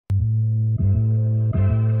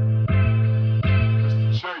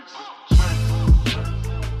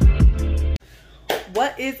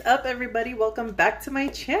What is up, everybody? Welcome back to my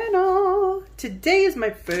channel. Today is my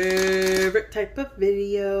favorite type of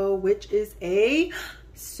video, which is a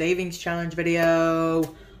savings challenge video.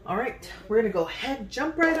 All right, we're gonna go ahead,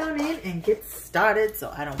 jump right on in and get started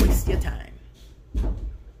so I don't waste your time.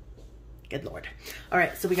 Good Lord. All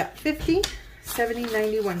right, so we got 50, 70,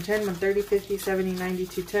 90, 110, 130, 50, 70, 90,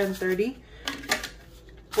 210, 30,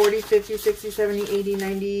 40, 50, 60, 70, 80,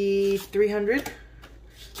 90, 300,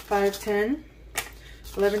 5, 10,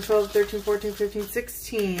 11, 12, 13, 14, 15,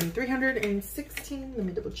 16, 316. Let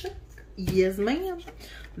me double check. Yes, ma'am.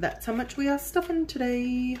 That's how much we are stuffing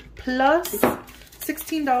today. Plus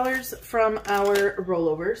 $16 from our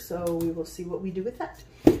rollover. So we will see what we do with that.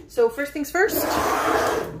 So first things first,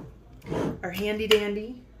 our handy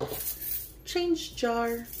dandy change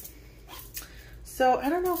jar. So I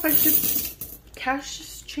don't know if I should cash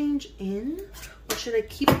this change in or should I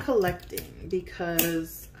keep collecting,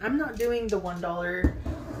 because I'm not doing the $1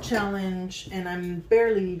 challenge and I'm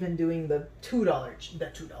barely even doing the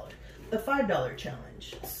 $5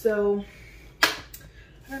 challenge. So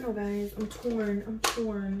I don't know, guys. I'm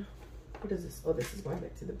torn. What is this? Oh, this is going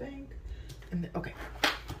back to the bank. And okay.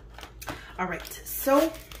 All right.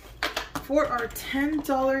 So for our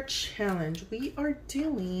 $10 challenge, we are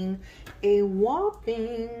doing a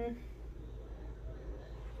whopping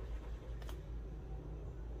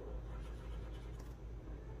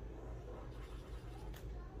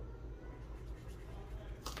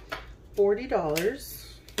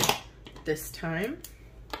 $40 this time.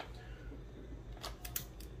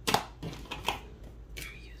 Let me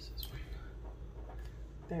use this one.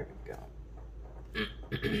 There we go.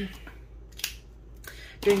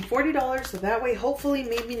 Doing $40, so that way hopefully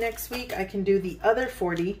maybe next week I can do the other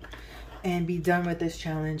 40 and be done with this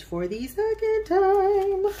challenge for the second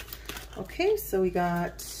time. Okay, so we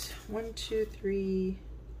got 1, 2, 3,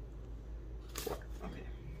 4. Okay.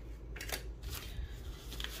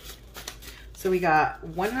 So we got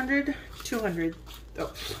 100, 200,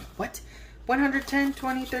 oh, what? 110,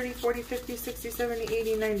 20, 30, 40, 50, 60, 70,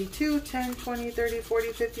 80, 92, 10, 20, 30,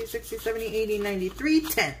 40, 50, 60, 70, 80, 93,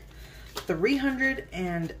 10.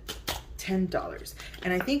 $310.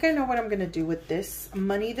 And I think I know what I'm going to do with this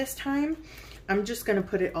money this time. I'm just going to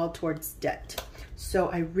put it all towards debt. So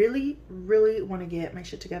I really want to get my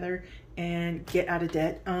shit together and get out of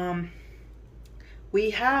debt.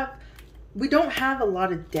 We don't have a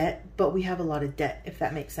lot of debt, but we have a lot of debt, if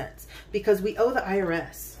that makes sense, because we owe the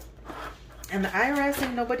IRS, and the IRS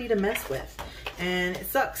ain't nobody to mess with, and it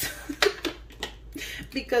sucks.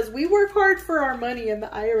 Because we work hard for our money and the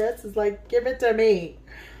IRS is like, give it to me.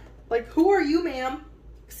 Like, who are you, ma'am?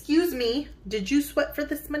 Excuse me. Did you sweat for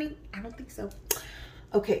this money? I don't think so.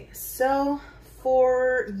 Okay, so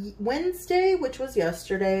for Wednesday, which was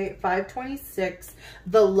yesterday, 526,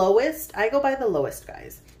 the lowest, I go by the lowest,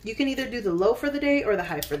 guys. You can either do the low for the day or the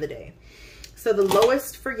high for the day. So the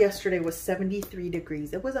lowest for yesterday was 73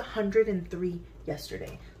 degrees. It was 103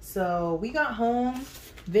 yesterday. So we got home,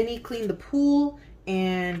 Vinny cleaned the pool,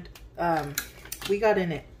 and we got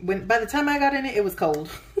in it. By the time I got in it, it was cold.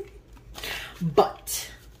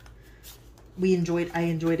 But I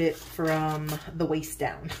enjoyed it from the waist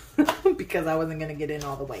down because I wasn't gonna get in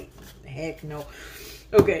all the way. Heck no.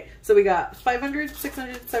 Okay, so we got 500,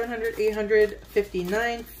 600, 700, 800,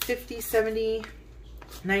 59, 50, 70,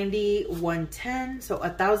 90, 110, so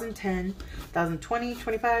 1,010, 1,020,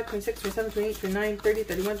 25, 26, 27, 28, 29, 30,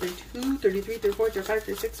 31, 32, 33, 34, 35,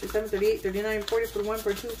 36, 37, 38, 39, 40, 41,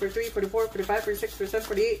 42, 43, 44, 45, 46, 47,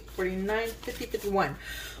 48, 49, 50, 51.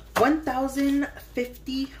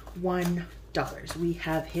 $1,051. We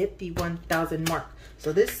have hit the 1,000 mark.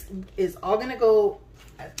 So this is all gonna go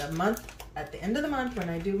at the end of the month when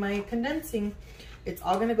I do my condensing. It's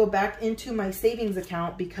all going to go back into my savings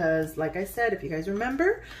account because, like I said, if you guys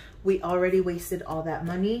remember, we already wasted all that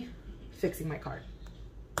money fixing my card.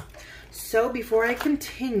 So before I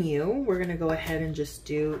continue, we're going to go ahead and just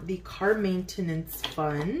do the car maintenance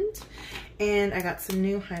fund. And I got some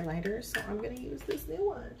new highlighters, so I'm going to use this new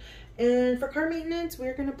one. And for car maintenance,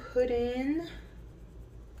 we're going to put in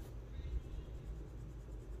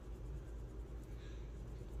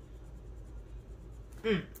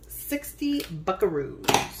 $60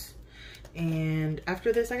 buckaroos. And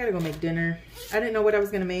after this, I gotta go make dinner. I didn't know what I was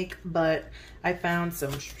gonna make, but I found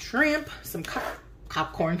some shrimp, some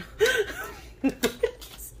popcorn,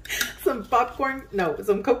 some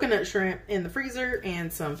coconut shrimp in the freezer,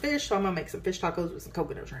 and some fish. So I'm gonna make some fish tacos with some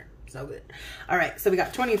coconut shrimp. So good. All right, so we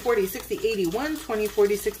got 20, 40, 60, 81, 20,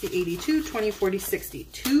 40, 60, 82, 20, 40, 60,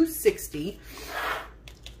 260,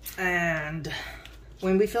 and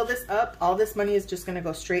when we fill this up, all this money is just gonna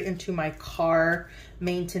go straight into my car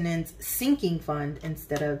maintenance sinking fund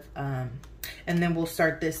instead of, and then we'll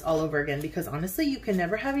start this all over again, because honestly, you can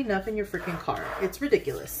never have enough in your freaking car. It's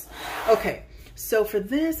ridiculous. Okay, so for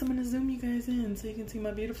this, I'm gonna zoom you guys in so you can see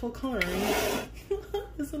my beautiful coloring.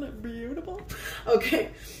 Isn't it beautiful? Okay,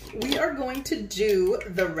 we are going to do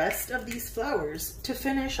the rest of these flowers to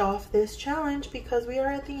finish off this challenge, because we are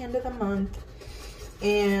at the end of the month.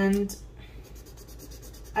 And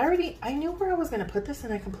I knew where I was going to put this,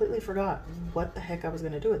 and I completely forgot what the heck I was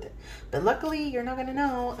going to do with it. But luckily, you're not going to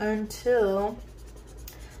know until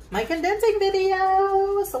my condensing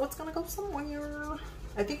video. So it's going to go somewhere.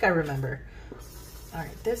 I think I remember. All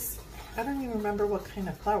right, this, I don't even remember what kind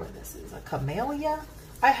of flower this is. A camellia?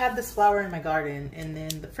 I had this flower in my garden, and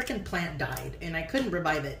then the freaking plant died, and I couldn't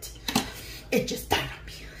revive it. It just died on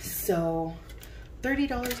me. So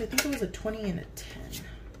 $30, I think it was a 20 and a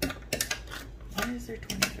 10. Why is there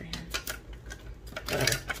 20 for here?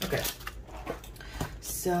 Whatever. Okay.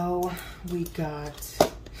 So we got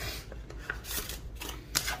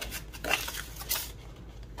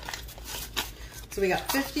we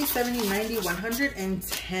got 50, 70, 90,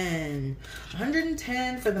 110.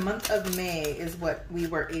 110 for the month of May is what we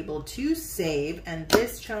were able to save, and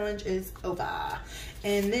this challenge is over.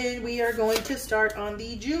 And then we are going to start on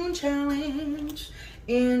the June challenge.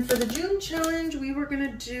 And for the June challenge, we were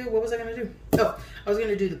gonna do, what was I gonna do? Oh, I was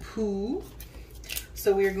gonna do the pool.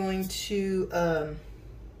 So we're going to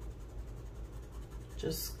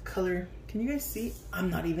just color. Can you guys see? I'm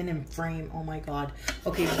not even in frame. Oh my God.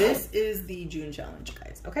 Okay, this is the June challenge,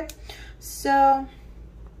 guys. Okay, so I'm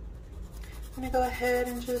gonna go ahead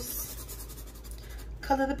and just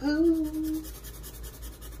color the pool.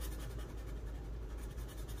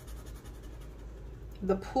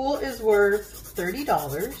 The pool is worth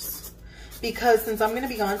 $30 because since I'm gonna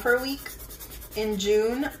be gone for a week in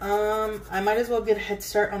June, I might as well get a head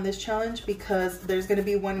start on this challenge, because there's gonna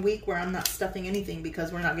be 1 week where I'm not stuffing anything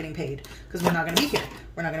because we're not getting paid, because we're not gonna be here,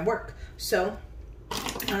 we're not gonna work. So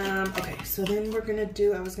okay, so then we're gonna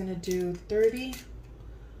do, I was gonna do 30,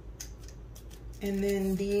 and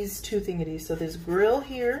then these two thingities. So this grill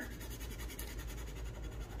here,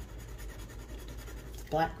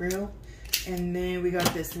 black grill, and then we got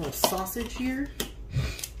this little sausage here.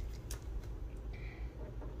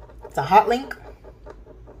 It's a hot link.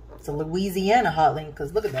 It's a Louisiana hot link,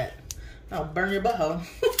 because look at that. I'll burn your butthole.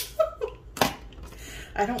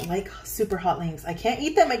 I don't like super hot links. I can't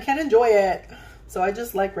eat them. I can't enjoy it. So I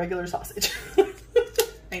just like regular sausage.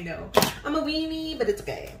 I know. I'm a weenie, but it's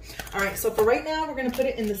okay. All right, so for right now, we're going to put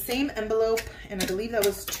it in the same envelope, and I believe that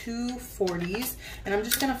was 2 40s. And I'm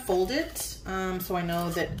just going to fold it so I know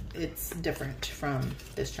that it's different from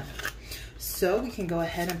this challenge. So we can go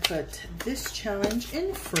ahead and put this challenge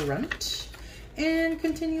in front and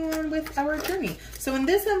continue on with our journey. So in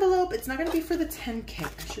this envelope, it's not going to be for the 10K.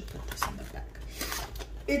 I should put this in the back.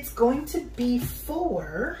 It's going to be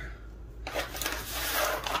for... All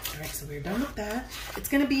right, so we're done with that. It's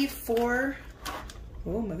going to be for...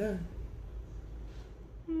 Oh my God.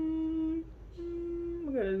 We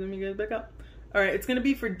gotta zoom you guys back up. All right, it's going to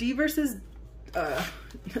be for D versus... I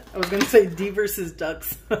was gonna say D versus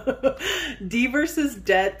Ducks. D versus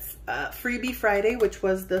Debts freebie Friday, which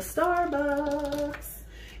was the Starbucks.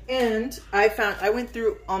 And I went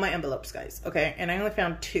through all my envelopes, guys, okay? And I only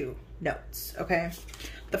found 2 notes, okay?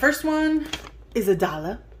 The first one is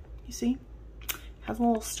 $1. You see? Has a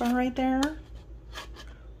little star right there.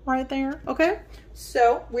 Right there, okay?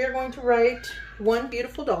 So we're going to write $1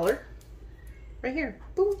 beautiful dollar right here.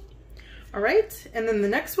 Boom. All right, and then the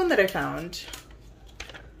next one that I found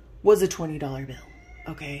was a $20 bill,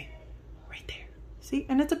 okay, right there. See,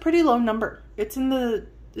 and it's a pretty low number. It's in the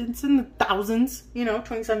thousands, you know,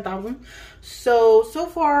 27,000. So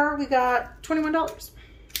far we got $21.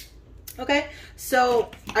 Okay, so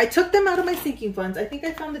I took them out of my sinking funds. I think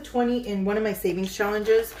I found the 20 in one of my savings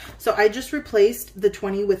challenges. So I just replaced the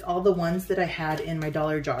 20 with all the ones that I had in my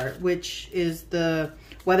dollar jar, which is the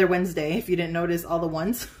Weather Wednesday. If you didn't notice all the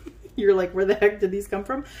ones. You're like, where the heck did these come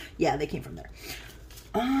from? Yeah, they came from there.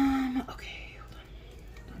 Okay,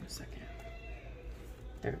 hold on a second.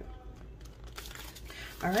 There we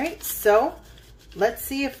go. All right, so let's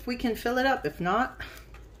see if we can fill it up. If not,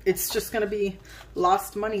 it's just gonna be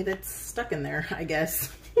lost money that's stuck in there, I guess.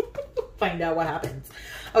 Find out what happens.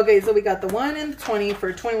 Okay, so we got the 1 and the 20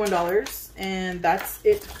 for $21, and that's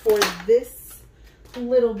it for this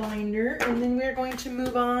little binder. And then we're going to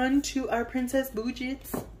move on to our Princess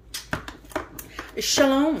Budgets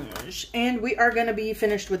challenge, and we are going to be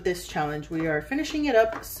finished with this challenge. We are finishing it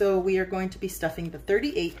up, so we are going to be stuffing the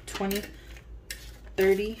 38, 20,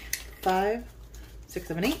 35, 6,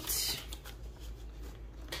 7, 8.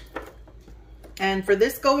 And for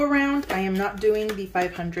this go around, I am not doing the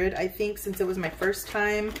 500. I think since it was my first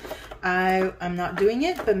time, I'm not doing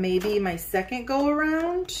it, but maybe my second go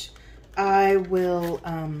around, I will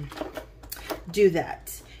do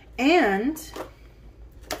that. And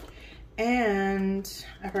I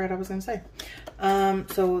forgot what I was gonna say.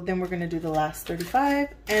 So then we're gonna do the last 35.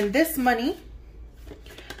 And this money,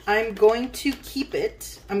 I'm going to keep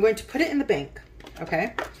it. I'm going to put it in the bank,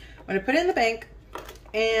 okay? I'm gonna put it in the bank,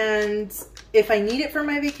 and if I need it for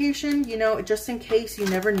my vacation, you know, just in case, you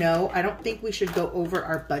never know. I don't think we should go over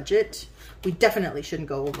our budget. We definitely shouldn't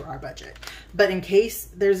go over our budget. But in case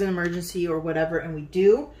there's an emergency or whatever and we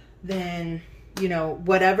do, then, you know,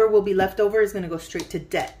 whatever will be left over is going to go straight to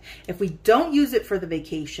debt. If we don't use it for the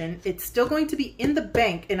vacation, it's still going to be in the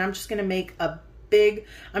bank, and I'm just going to make a big,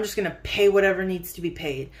 I'm just going to pay whatever needs to be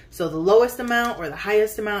paid. So the lowest amount or the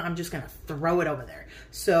highest amount, I'm just going to throw it over there.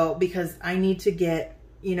 So because I need to get,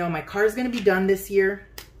 you know, my car is going to be done this year.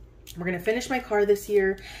 We're going to finish my car this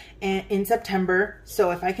year and in September.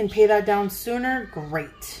 So if I can pay that down sooner,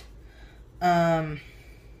 great. I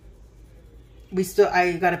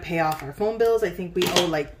got to pay off our phone bills. I think we owe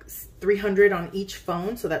like $300 on each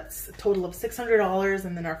phone. So that's a total of $600.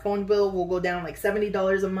 And then our phone bill will go down like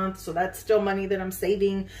 $70 a month. So that's still money that I'm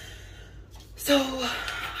saving. So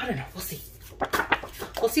I don't know. We'll see.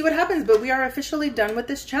 We'll see what happens, but we are officially done with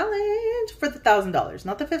this challenge for the $1,000,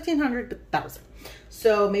 not the $1,500, but 1,000.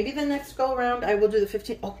 So maybe the next go around I will do the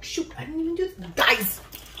 15. Oh shoot, I didn't even do this, guys.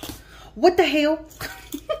 What the hell?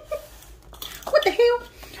 What the hell?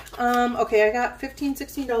 Okay, I got $15,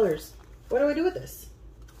 $16. What do I do with this?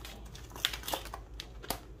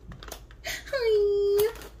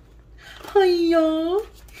 Hi, hiya.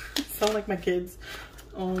 Sound like my kids.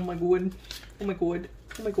 Oh my god. Oh my god.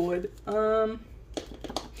 Oh my god.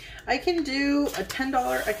 I can do a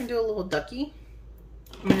 $10. I can do a little ducky.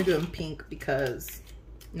 I'm gonna do it in pink because,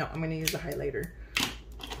 no, I'm gonna use a highlighter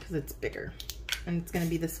because it's bigger, and it's gonna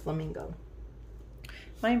be this flamingo.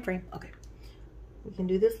 Mind frame. Okay, we can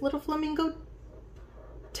do this little flamingo.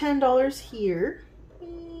 $10 here.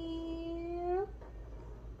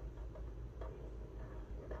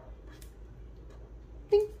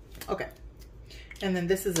 Bing. Okay, and then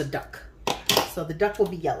this is a duck. So the duck will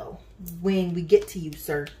be yellow when we get to you,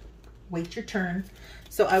 sir. Wait your turn.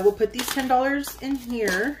 So I will put these $10 in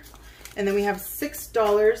here, and then we have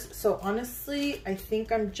 $6. So honestly, I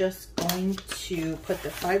think I'm just going to put the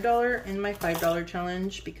 $5 in my $5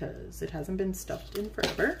 challenge because it hasn't been stuffed in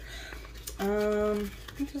forever. I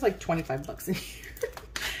think there's like 25 bucks in here.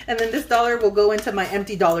 And then this dollar will go into my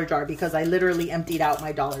empty dollar jar because I literally emptied out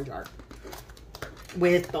my dollar jar.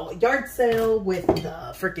 With the yard sale, with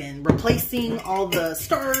the freaking replacing all the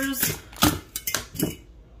stars.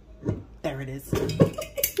 There it is.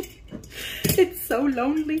 It's so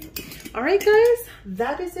lonely. All right, guys,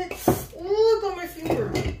 that is it. Oh, I got my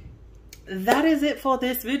finger. That is it for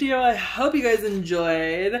this video. I hope you guys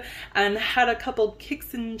enjoyed and had a couple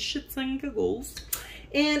kicks and shits and giggles.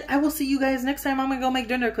 And I will see you guys next time. I'm gonna go make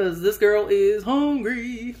dinner because this girl is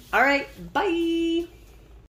hungry. All right, bye.